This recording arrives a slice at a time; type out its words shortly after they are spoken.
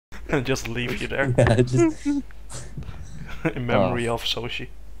and just leave you there. Yeah, just... In memory of Soshi.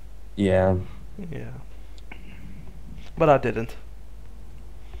 Yeah. Yeah. But I didn't.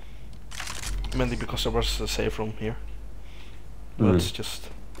 Mainly because there was a safe room here. But it's just...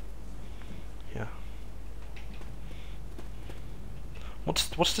 Yeah.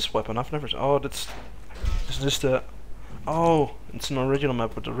 What's this weapon? I've never... Oh, that's... Is this the... Oh, it's an original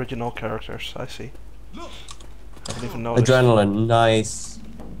map with original characters. I see. I didn't even notice. Adrenaline, nice.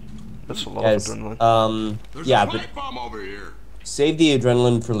 That's a lot of adrenaline. Yeah, but save the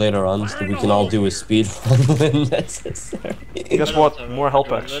adrenaline for later on so that we can all do a speed run when necessary. Guess what? More health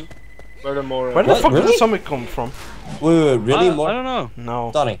packs. Where the fuck did the zombie come from? Wait, really? More? I don't know.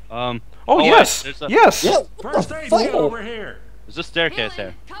 No. Donnie. Oh yes! Yes! Yeah, First aid kit over here. There's a staircase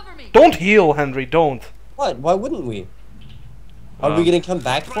there. Don't heal, Henry, don't. What? Why wouldn't we? Are we gonna come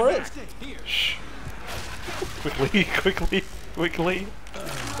back for it? Shh. Quickly, quickly, quickly.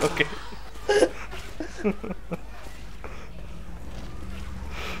 Okay.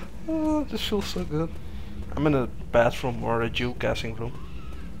 Oh, this feels so good. I'm in a bathroom or a geocaching room.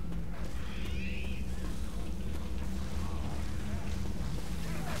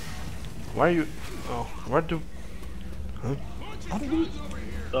 Why are you... Oh, where do... Huh?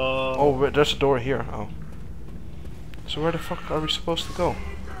 Oh, wait, there's a door here. Oh. So where the fuck are we supposed to go?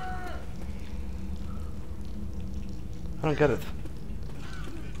 I don't get it.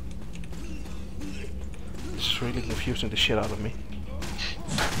 It's really confusing the shit out of me.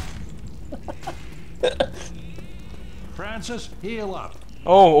 Francis, heal up.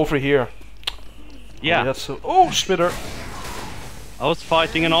 Oh, over here. Yeah. Oh, that's so... Oh, spitter. I was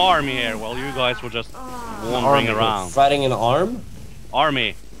fighting an army here while you guys were just wandering around. Fighting an arm?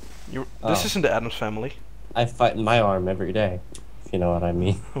 Army. This isn't the Addams family. I fight my arm every day, if you know what I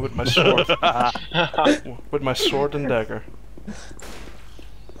mean. With my sword. With my sword and dagger.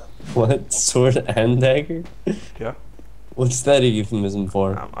 What? Sword and dagger? Yeah. What's that a euphemism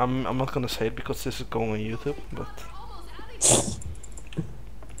for? I'm not gonna say it because this is going on YouTube, but...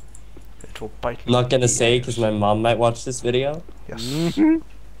 It will bite me. I'm not gonna say because my mom might watch this video. Yes.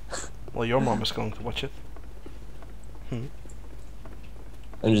 Well, your mom is going to watch it. I'm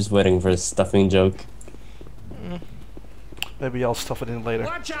just waiting for a stuffing joke. Maybe I'll stuff it in later.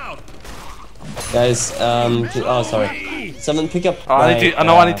 Watch out! Guys, oh sorry. Someone pick up I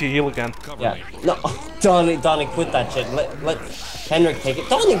need to heal again. Yeah. No, Donnie, quit that shit. Let Henrik take it.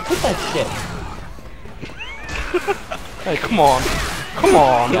 Donnie, quit that shit. Hey, come on. Come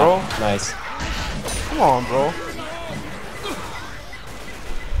on, bro. Nice. Come on, bro.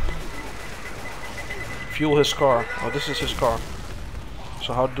 Fuel his car. Oh, this is his car.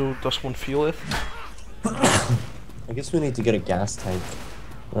 So how does one fuel it? I guess we need to get a gas tank.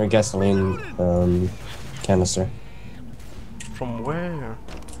 Or a gasoline, canister. From where?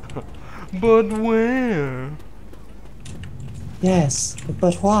 But where? Yes,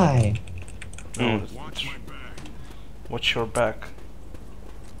 but why? No, watch your back.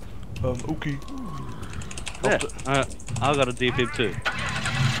 Okay. Yeah, I got a D-pip too.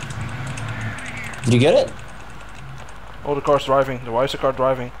 Did you get it? Oh, the car's driving. Why is the car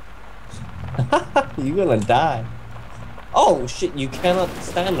driving? You're gonna die. Oh shit, you cannot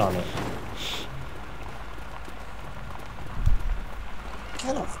stand on it. What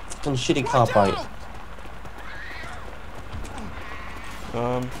kind of fucking shitty cop are you?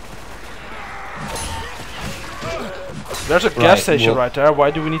 There's a gas station right there.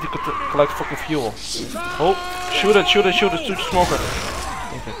 Why do we need to collect fucking fuel? Oh, shoot it, shoot the smoker.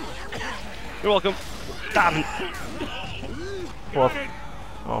 Okay. You're welcome. Damn it. What?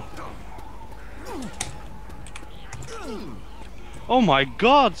 Oh. Oh my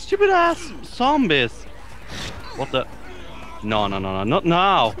god, stupid ass zombies. What the? No, not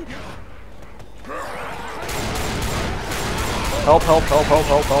now. Help. I'm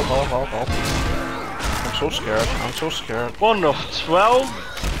so scared. 1 of 12?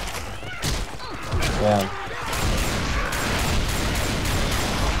 Yeah.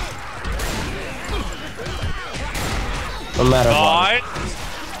 No matter what.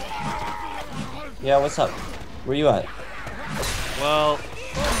 Yeah, what's up? Where you at? Well,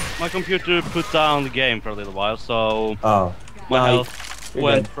 my computer put down the game for a little while, so my health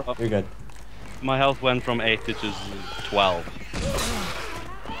went from You're good. my health went from 80 to 12.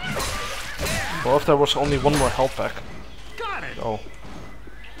 Well, if there was only one more health pack. Got it. Oh.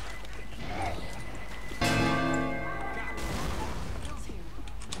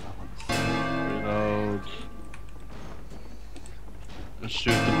 Reload.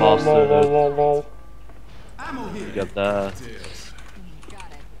 Shoot the bastard. Got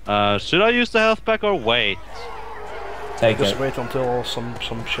that. Should I use the health pack or wait? Take Just it. wait until some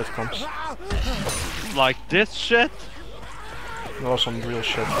shit comes. Like this shit? No, some real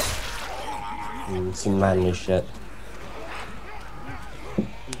shit. Some manly shit.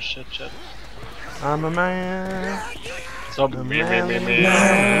 Shit. I'm a man. So A man.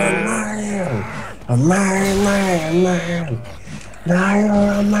 Now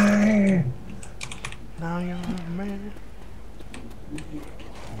you're a man. Now you're a man.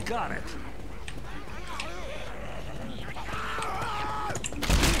 Got it.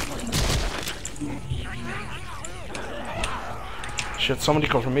 Shit, somebody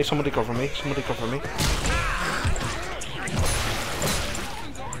cover me, somebody cover me, somebody cover me.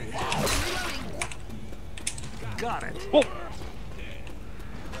 Got it. Oh.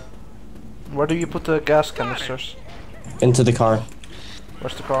 Where do you put the gas canisters? Into the car.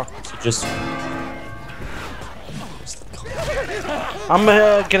 Where's the car? Just. I'm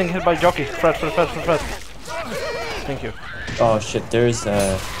getting hit by jockey. Fred. Thank you. Oh shit, there's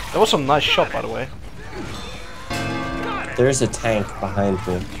a. That was a nice shot, by the way. There's a tank behind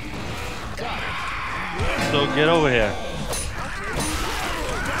me. So get over here.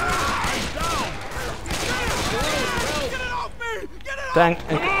 Tank.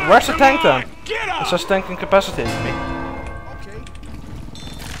 Where's the tank then? It says tank incapacitated me.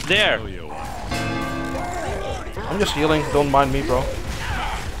 There. I'm just healing. Don't mind me, bro.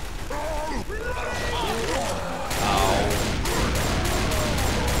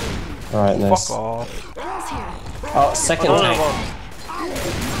 Alright, nice. Fuck off. Oh, second tank.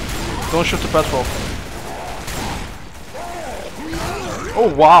 Don't shoot the petrol.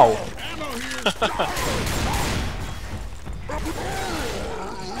 Oh wow.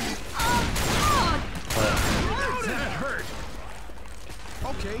 That hurt.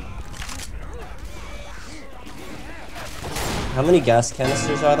 Okay. How many gas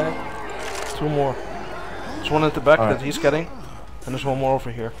canisters are there? 2 more. There's one at the back Alright. that he's getting, and there's one more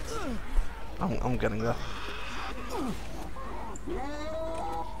over here. I'm getting that.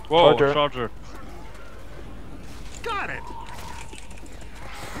 Whoa, Charger. charger. Got it.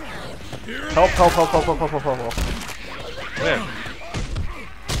 Help. Where?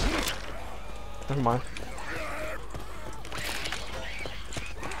 Never mind.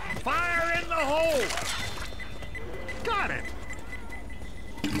 Fire in the hole. Got it.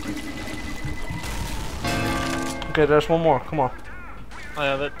 Okay, there's one more. Come on. I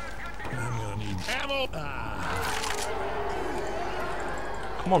have it. I'm gonna need ammo.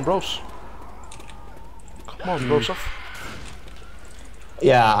 Come on, bros. Come on, Joseph.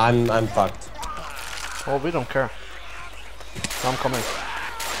 Yeah, I'm fucked. Oh, we don't care. I'm coming.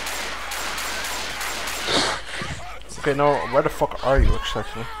 Okay, now where the fuck are you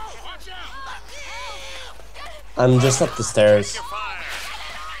exactly? I'm just up the stairs.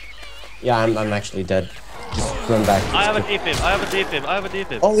 Yeah, I'm actually dead. Just run back. I have a defib. I have a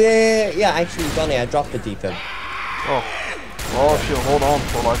defib. Oh yeah. Actually, Donnie, I dropped the defib. Oh. Oh, if you hold on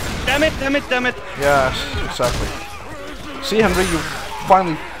for like... Damn it. Yes, exactly. See, Henry, you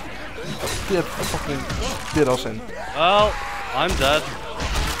finally did us in. Well, I'm dead.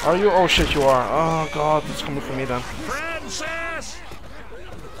 Are you? Oh shit, you are. Oh god, it's coming for me then. Princess.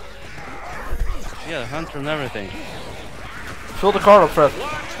 Yeah, hunter and everything. Fill the car up, Fred.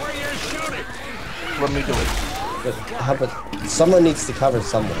 Watch where you're shooting. Let me do it. But how about someone needs to cover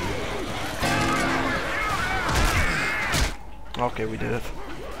someone? Okay, we did it.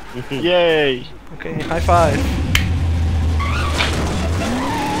 Yay! Okay, high five.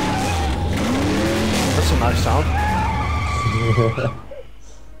 That's a nice sound.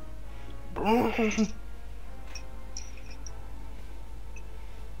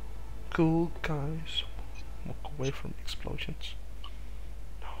 Cool guys, walk away from explosions.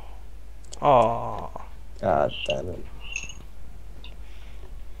 No. Oh. God damn it.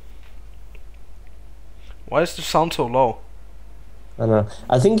 Why is the sound so low? I don't know.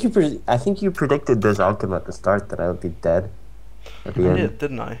 I think you predicted this outcome at the start that I would be dead. At the I end. did,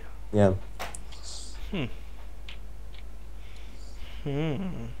 didn't I? Yeah.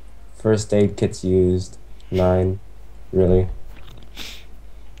 First aid kits used. 9. Really?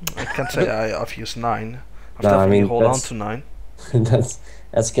 I can't say I've used 9. I've No, I definitely mean, hold on that's- to 9.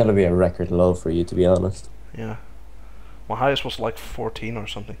 that's gotta be a record low for you, to be honest. Yeah. My highest was like 14 or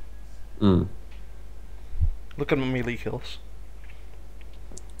something. Mm. Look at my melee kills.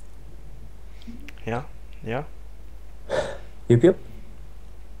 Yeah, yeah. Yep.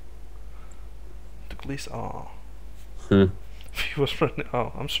 Took at least. Oh. Hmm. He was running.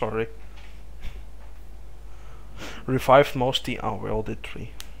 Oh, I'm sorry. Revived most team. Oh, we all did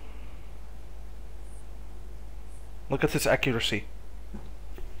 3. Look at his accuracy.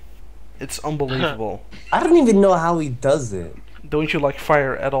 It's unbelievable. I don't even know how he does it. Don't you like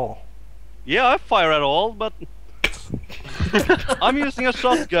fire at all? Yeah, I fire at all, but I'm using a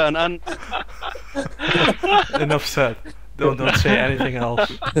shotgun and Enough said. Don't say anything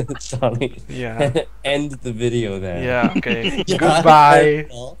else. Sorry. Yeah. End the video there. Yeah. Okay. Goodbye.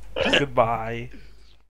 Goodbye.